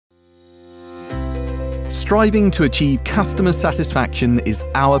striving to achieve customer satisfaction is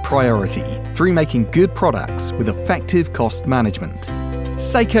our priority through making good products with effective cost management.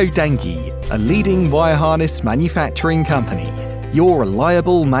 Seiko Denki, a leading wire harness manufacturing company, your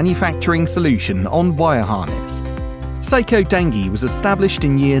reliable manufacturing solution on wire harness. Seiko Denki was established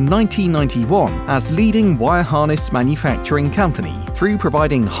in year 1991 as leading wire harness manufacturing company through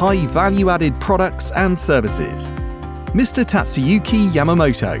providing high value-added products and services. Mr. Tatsuyuki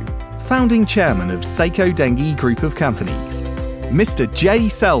Yamamoto, founding chairman of Seiko Denki Group of Companies. Mr. Jay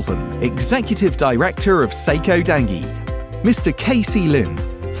Selvin, executive director of Seiko Denki. Mr. Casey Lin,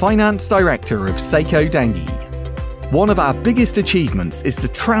 finance director of Seiko Denki. One of our biggest achievements is to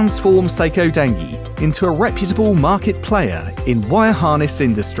transform Seiko Denki into a reputable market player in wire harness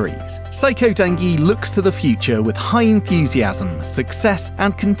industries. Seiko Denki looks to the future with high enthusiasm, success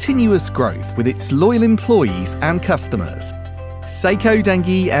and continuous growth with its loyal employees and customers. Seiko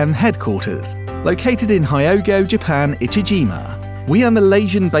Denki M headquarters, located in Hyogo, Japan, Ichijima. We are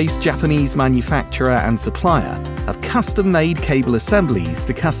Malaysian-based Japanese manufacturer and supplier of custom-made cable assemblies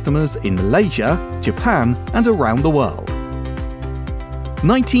to customers in Malaysia, Japan, and around the world.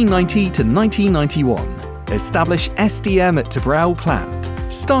 1990 to 1991, establish SDM at Tebrau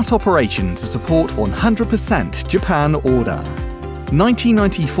plant. Start operation to support 100% Japan order.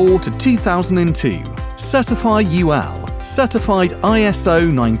 1994 to 2002, certify UL, certified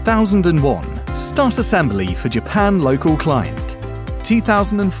ISO 9001, start assembly for Japan local client.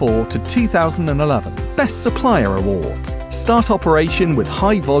 2004 to 2011, Best Supplier Awards, start operation with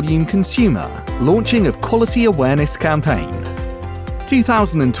high volume consumer, launching of quality awareness campaign.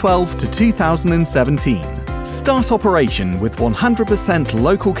 2012 to 2017, start operation with 100%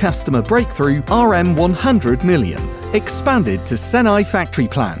 local customer breakthrough RM 100 million, expanded to Senai factory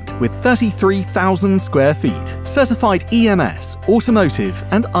plant with 33,000 square feet, certified EMS, automotive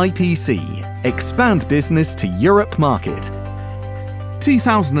and IPC, expand business to Europe market.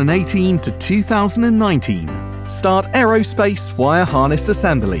 2018 to 2019, start aerospace wire harness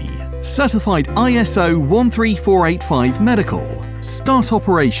assembly, certified ISO 13485 medical, start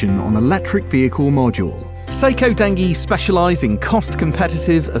operation on electric vehicle module. Seiko Denki specialize in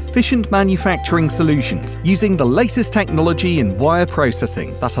cost-competitive, efficient manufacturing solutions using the latest technology in wire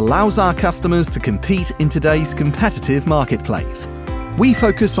processing that allows our customers to compete in today's competitive marketplace. We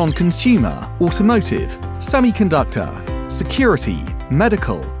focus on consumer, automotive, semiconductor, security,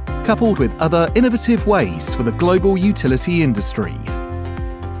 medical, coupled with other innovative ways for the global utility industry.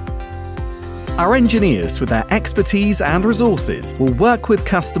 Our engineers, with their expertise and resources, will work with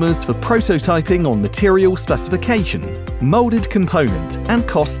customers for prototyping on material specification, molded component and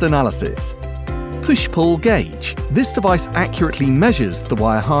cost analysis. Push-pull gauge. This device accurately measures the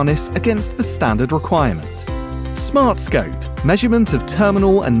wire harness against the standard requirement. Smart scope. Measurement of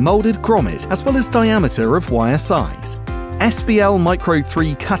terminal and molded grommet as well as diameter of wire size. SBL Micro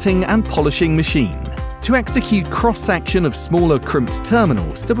 3 cutting and polishing machine to execute cross-section of smaller crimped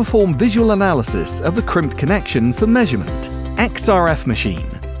terminals to perform visual analysis of the crimped connection for measurement. XRF machine,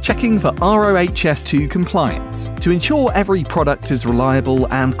 checking for RoHS2 compliance. To ensure every product is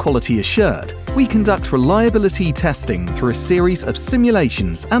reliable and quality assured, we conduct reliability testing through a series of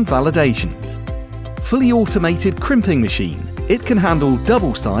simulations and validations. Fully automated crimping machine, it can handle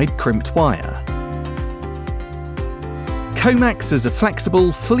double-side crimped wire. Comax is a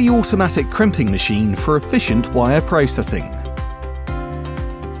flexible, fully automatic crimping machine for efficient wire processing.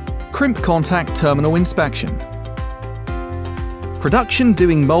 Crimp contact terminal inspection. Production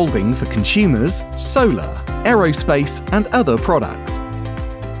doing molding for consumers, solar, aerospace and other products.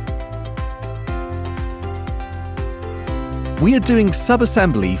 We are doing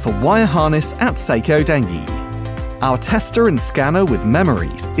sub-assembly for wire harness at Seiko Denki. Our tester and scanner with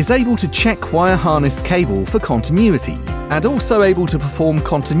memories is able to check wire harness cable for continuity and also able to perform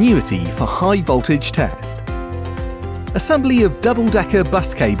continuity for high voltage test. Assembly of double-decker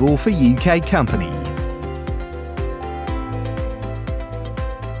bus cable for UK company.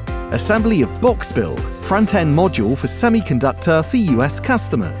 Assembly of box build, front-end module for semiconductor for US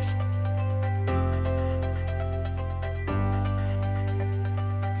customers.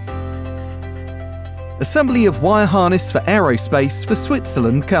 Assembly of wire harness for aerospace for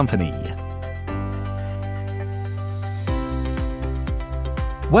Switzerland company.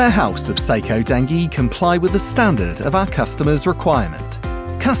 Warehouse of Seiko Denki comply with the standard of our customers' requirement.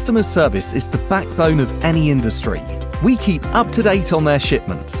 Customer service is the backbone of any industry. We keep up to date on their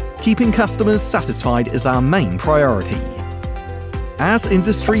shipments. Keeping customers satisfied is our main priority. As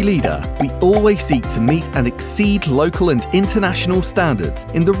industry leader, we always seek to meet and exceed local and international standards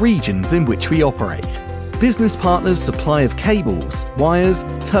in the regions in which we operate. business partner's supply of cables, wires,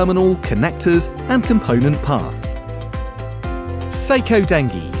 terminal, connectors, and component parts. Seiko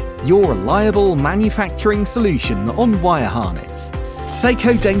Denki, your reliable manufacturing solution on wire harness.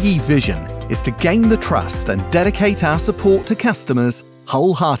 Seiko Denki vision is to gain the trust and dedicate our support to customers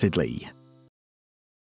wholeheartedly.